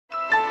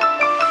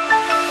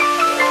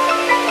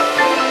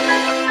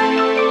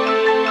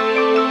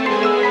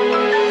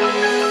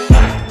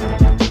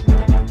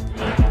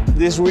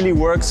This really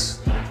works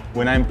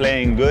when I'm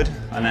playing good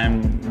and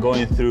I'm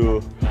going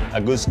through a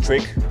good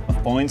streak of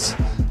points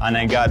and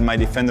I got my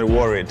defender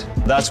worried.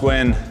 That's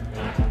when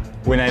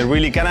I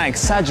really kind of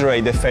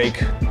exaggerate the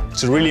fake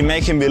to really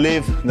make him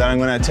believe that I'm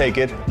going to take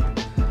it.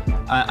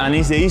 And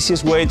it's the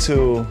easiest way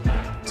to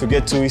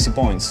get 2 easy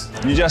points.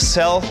 You just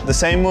sell the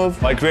same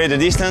move, I create a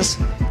distance.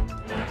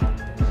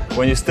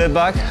 When you step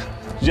back,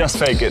 just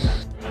fake it.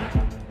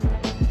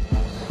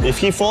 If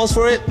he falls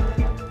for it,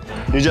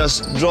 you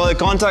just draw the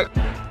contact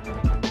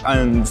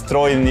and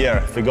throw it in the air.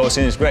 If it goes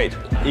in, it's great.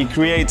 It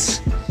creates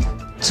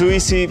 2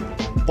 easy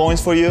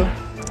points for you,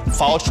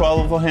 foul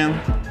trouble for him.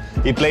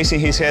 He plays in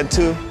his head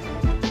too,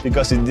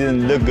 because it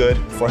didn't look good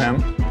for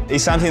him.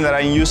 It's something that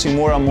I'm using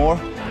more and more.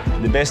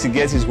 The best it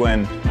gets is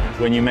when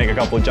you make a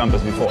couple of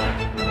jumpers before.